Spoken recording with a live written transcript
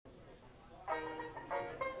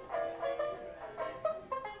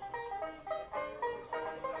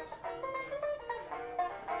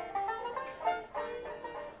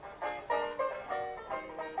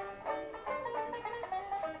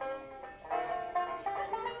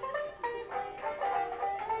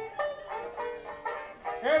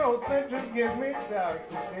Hello, Central gives me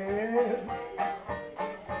darkness.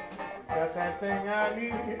 Got that thing I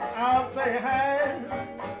need. I'll say hi.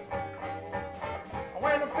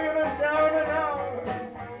 When I'm feeling down and out,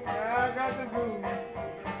 I got the blues.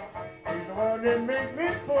 He's the one that makes me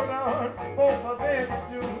put on both of them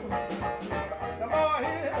shoes. The more I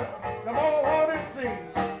hear, the more I want to see.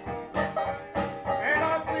 And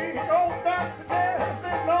I see old Dr. Jazz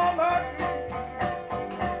sitting on my feet.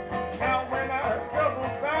 Now when I double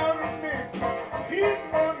down with me, he's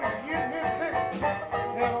gonna get me fixed.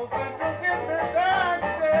 Now Central give me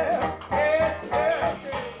Dr. Jazz. Yeah, yeah,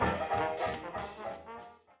 yeah.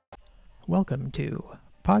 Welcome to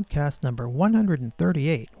podcast number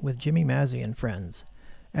 138 with Jimmy Mazzy and friends.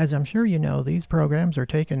 As I'm sure you know, these programs are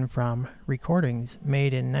taken from recordings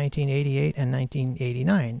made in 1988 and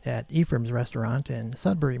 1989 at Ephraim's Restaurant in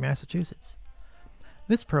Sudbury, Massachusetts.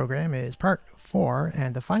 This program is part 4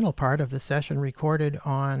 and the final part of the session recorded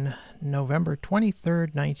on November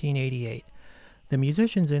 23rd, 1988. The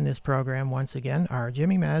musicians in this program once again are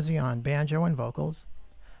Jimmy Mazzy on banjo and vocals,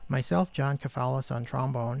 myself, John Kafalis, on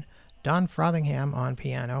trombone, Don Frothingham on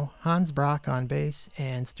piano, Hans Brock on bass,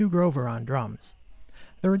 and Stu Grover on drums.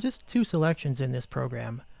 There were just 2 selections in this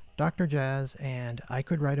program, Dr. Jazz and I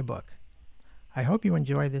Could Write a Book. I hope you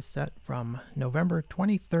enjoy this set from November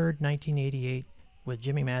 23rd, 1988 with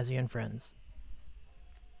Jimmy Mazzy and friends.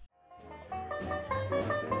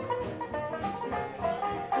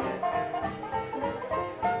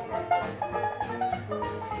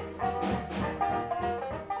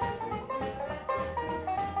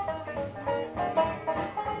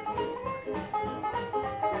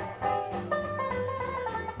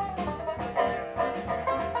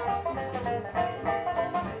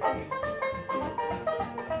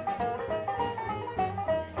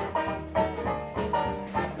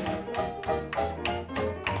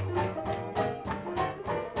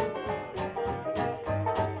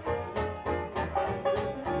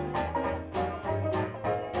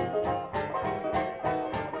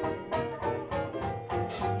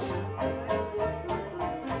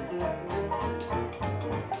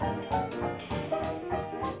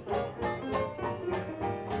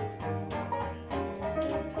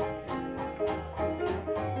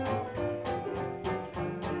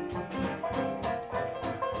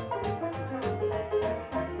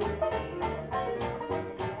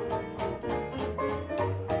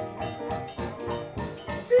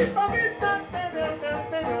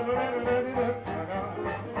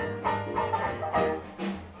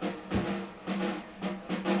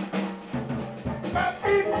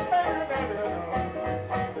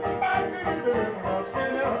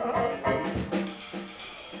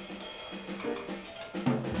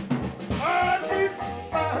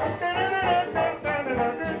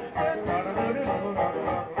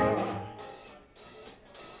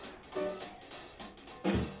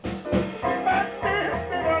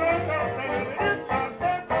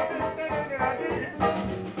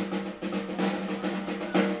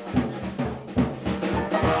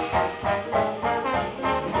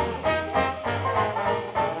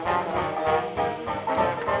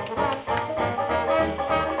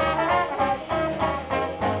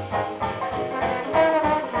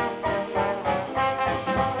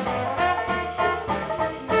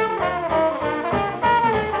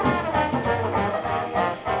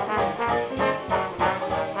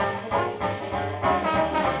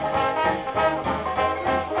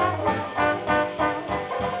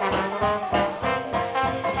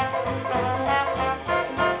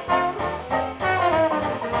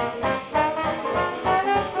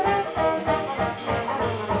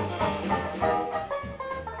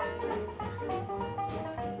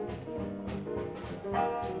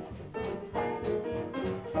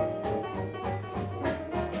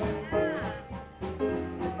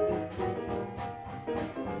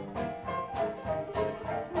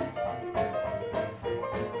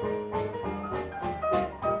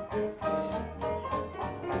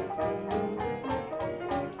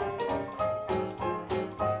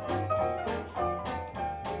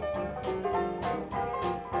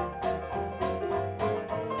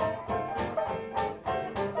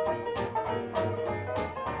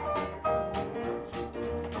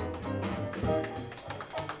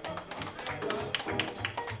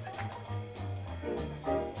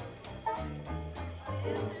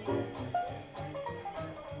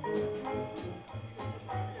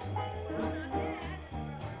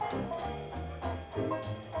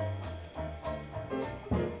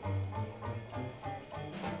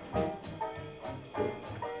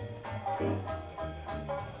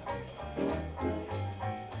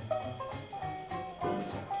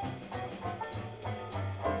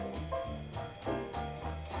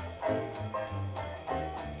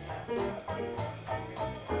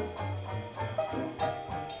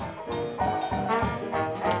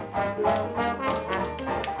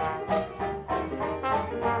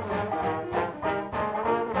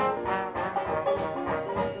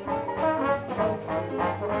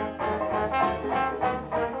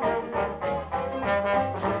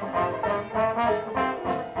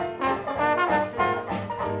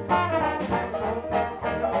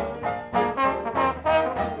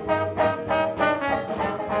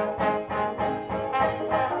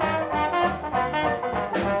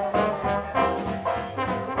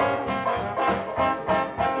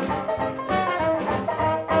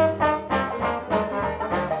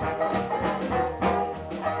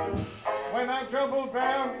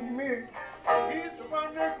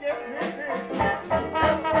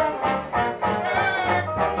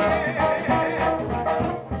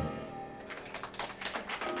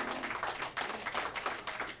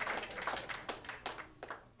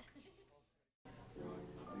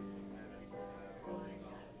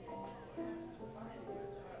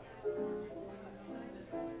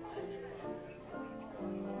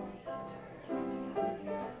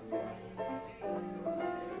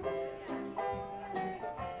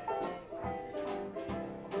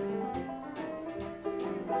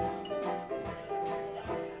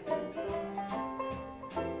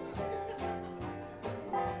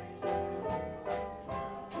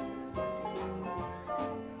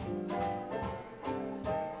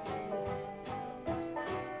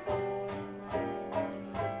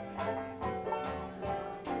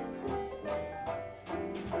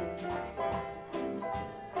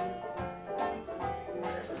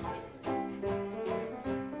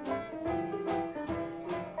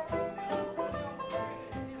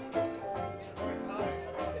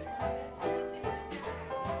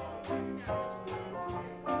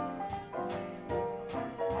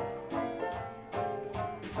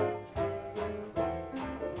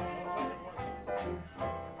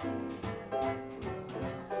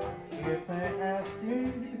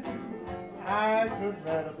 me, I could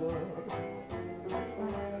write a book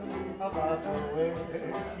about the way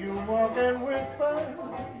you walk and whisper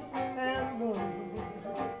and look.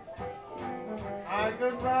 I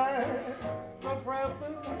could write the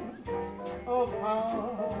preface of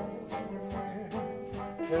how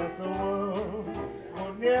that the world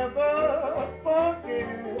will never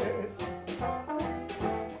forget,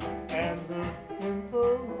 and the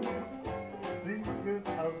simple secret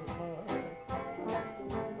of love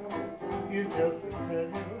is just to tell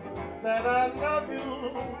you that I love you,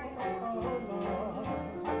 oh Lord.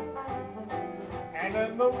 And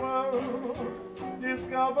then the world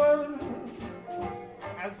discovers,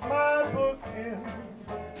 as my book ends,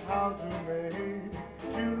 how to make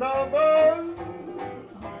two lovers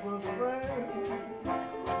a friend.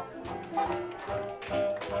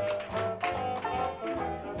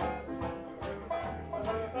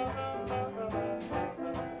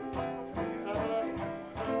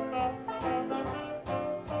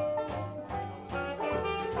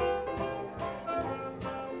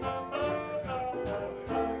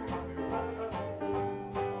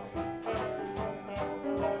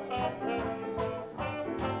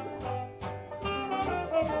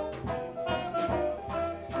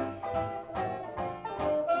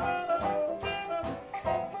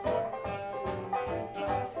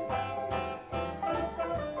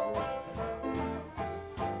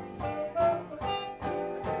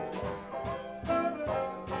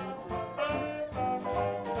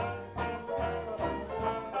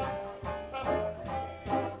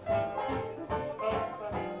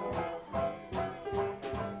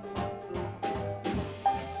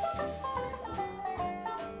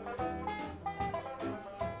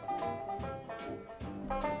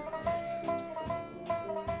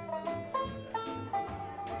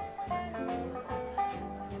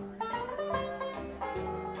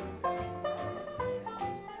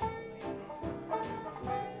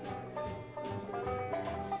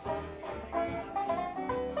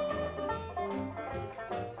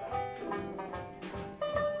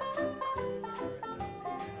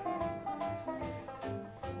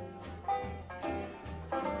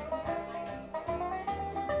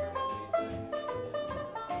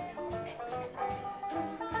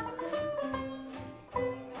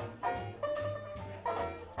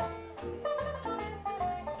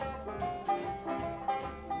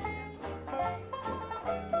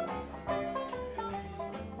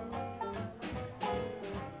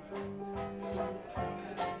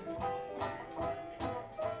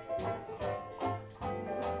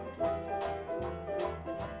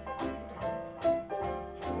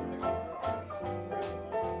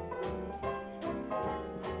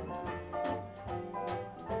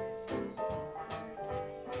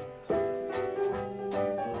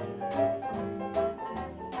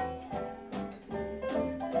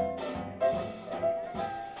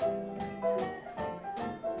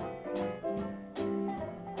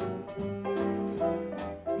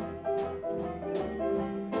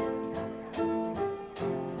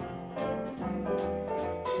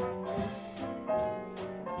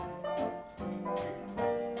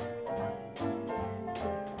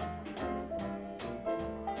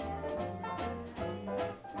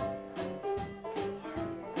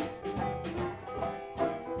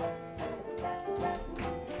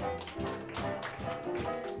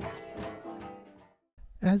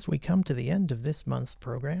 As we come to the end of this month's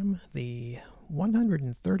program, the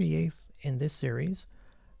 138th in this series,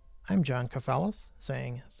 I'm John Kafalis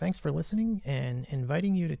saying thanks for listening and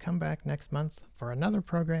inviting you to come back next month for another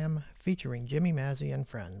program featuring Jimmy Mazzy and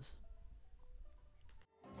friends.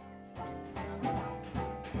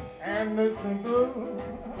 And the simple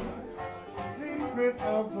secret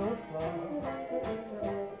of the love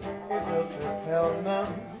is just to tell them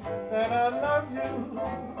that I love you,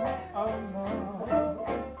 oh Lord.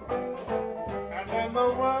 And then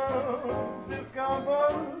the world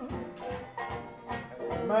discovers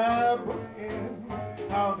my book ends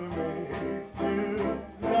how to make two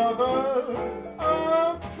lovers